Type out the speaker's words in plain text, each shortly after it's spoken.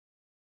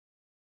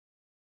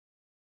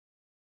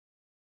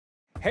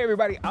Hey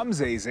everybody, I'm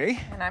ZayZay.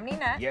 And I'm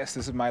Ninette. Yes,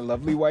 this is my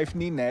lovely wife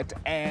Ninette,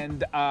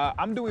 and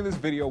I'm doing this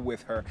video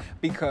with her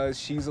because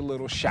she's a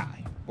little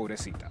shy,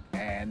 pobrecita.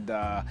 And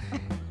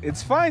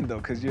it's fine though,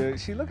 because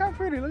she look how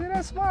pretty, look at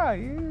that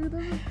smile.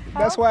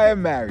 That's why I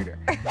married her.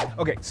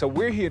 Okay, so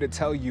we're here to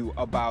tell you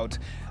about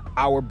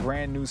our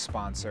brand new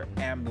sponsor,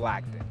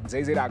 AmLactin.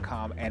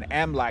 ZayZay.com and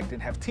AmLactin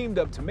have teamed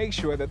up to make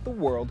sure that the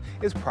world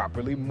is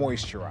properly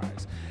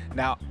moisturized.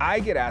 Now, I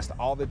get asked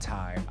all the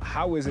time,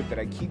 how is it that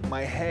I keep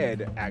my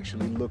head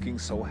actually looking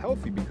so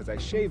healthy because I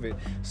shave it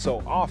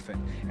so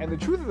often? And the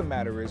truth of the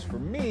matter is, for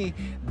me,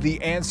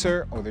 the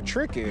answer or the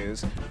trick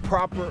is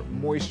proper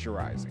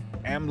moisturizing.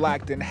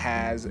 AmLactin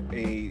has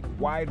a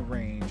wide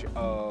range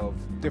of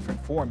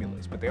different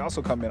formulas, but they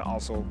also come in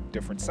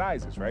different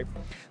sizes, right?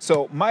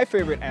 So my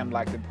favorite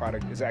AmLactin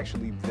product is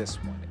actually this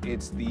one.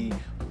 It's the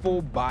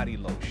full body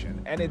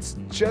lotion, and it's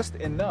just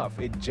enough.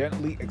 It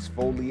gently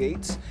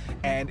exfoliates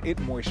and it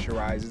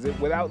moisturizes it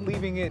without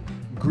leaving it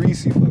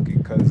greasy looking,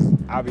 because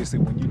obviously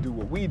when you do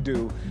what we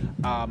do,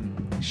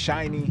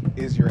 shiny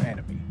is your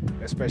enemy,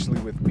 especially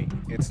with me.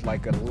 It's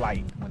like a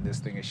light when this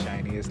thing is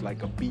shiny. It's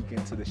like a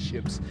beacon to the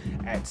ships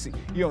at sea.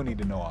 You don't need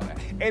to know all that.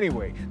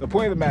 Anyway, the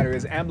point of the matter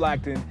is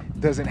AmLactin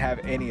doesn't have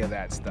any of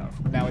that stuff.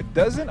 Now, it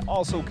doesn't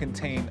also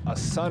contain a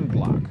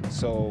sunblock,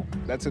 so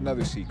that's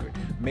another secret.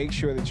 Make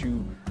sure that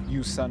you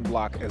use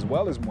sunblock as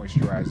well as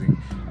moisturizing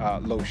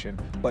lotion.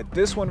 But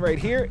this one right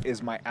here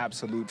is my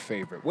absolute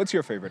favorite. What's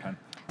your favorite, hun?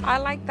 I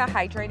like the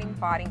hydrating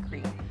body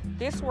cream.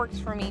 This works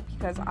for me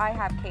because I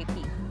have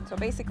KP. So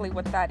basically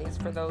what that is,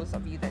 for those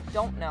of you that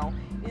don't know,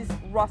 is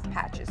rough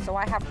patches. So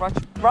I have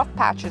rough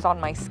patches on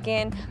my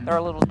skin. They're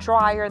a little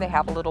drier, they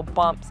have a little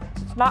bumps.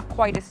 So it's not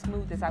quite as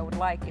smooth as I would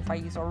like if I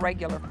use a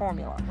regular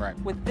formula. Right.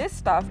 With this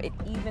stuff, it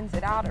evens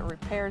it out, it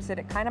repairs it,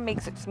 it kind of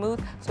makes it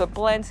smooth, so it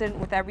blends in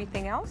with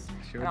everything else.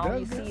 Sure and all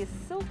does, you see is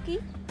silky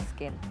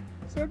skin.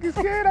 Silky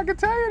skin, I can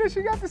tell you that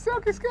she got the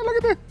silky skin.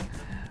 Look at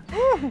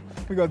this.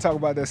 We're gonna talk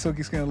about that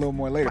silky skin a little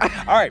more later.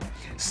 All right,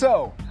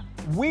 so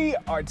we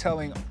are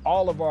telling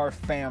all of our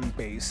fan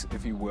base,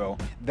 if you will,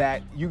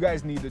 that you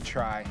guys need to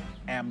try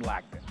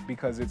AmLactin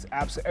because it's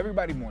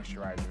everybody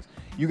moisturizes.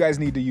 You guys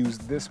need to use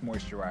this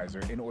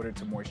moisturizer in order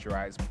to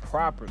moisturize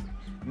properly.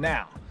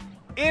 Now,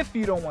 if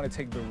you don't want to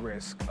take the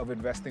risk of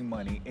investing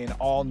money in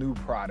all new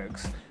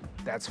products,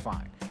 that's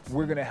fine.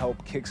 We're gonna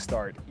help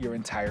kickstart your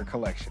entire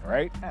collection,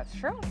 right? That's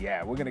true.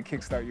 Yeah, we're gonna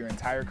kickstart your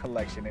entire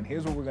collection, and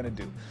here's what we're gonna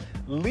do.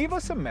 Leave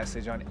us a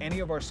message on any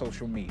of our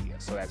social media,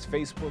 so that's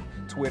Facebook,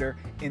 Twitter,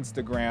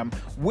 Instagram,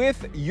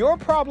 with your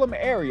problem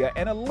area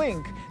and a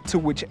link to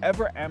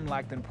whichever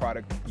AmLactin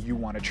product you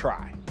wanna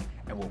try.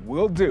 And what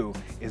we'll do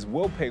is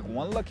we'll pick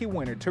one lucky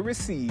winner to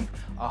receive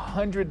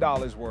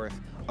 $100 worth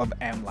of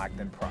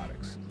AmLactin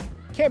products.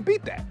 Can't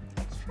beat that.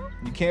 That's true.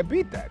 You can't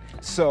beat that.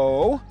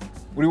 So,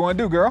 what do you wanna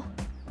do, girl?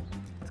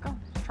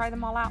 Try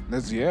them all out.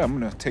 I'm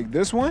gonna take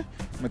this one.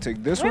 I'm gonna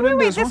take this one wait, and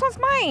wait, this one. this one's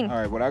mine. All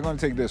right, well, I'm gonna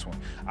take this one.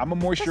 I'm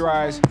gonna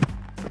moisturize.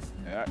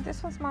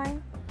 This one's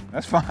mine.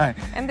 That's fine.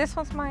 And this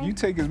one's mine. You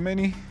take as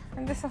many.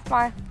 And this is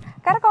mine.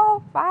 Gotta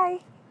go. Bye.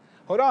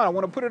 Hold on, I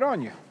wanna put it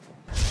on you.